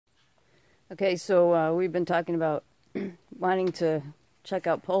Okay, so we've been talking about wanting to check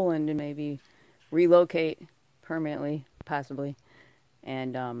out Poland and maybe relocate permanently, possibly.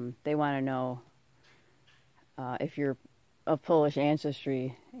 And they want to know if you're of Polish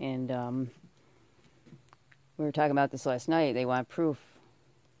ancestry. And we were talking about this last night. They want proof,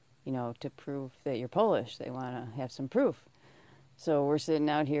 to prove that you're Polish. They want to have some proof. So we're sitting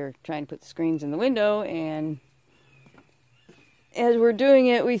out here trying to put the screens in the window, and as we're doing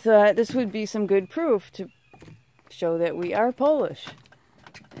it, we thought this would be some good proof to show that we are Polish.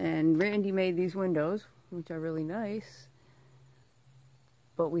 And Randy made these windows, which are really nice,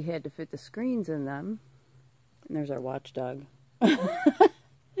 but we had to fit the screens in them. And there's our watchdog.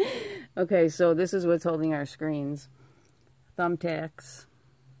 Okay, so this is what's holding our screens. Thumbtacks,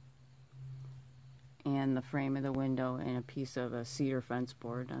 and the frame of the window, and a piece of a cedar fence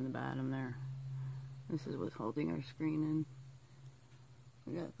board on the bottom there. This is what's holding our screen in.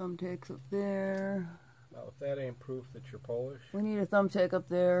 We got thumbtacks up there. Well, if that ain't proof that you're Polish. We need a thumbtack up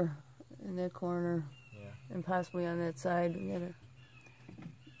there in that corner. Yeah. And possibly on that side.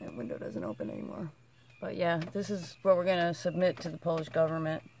 That window doesn't open anymore. But yeah, this is what we're going to submit to the Polish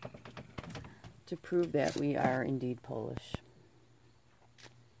government to prove that we are indeed Polish.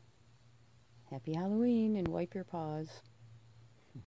 Happy Halloween and wipe your paws.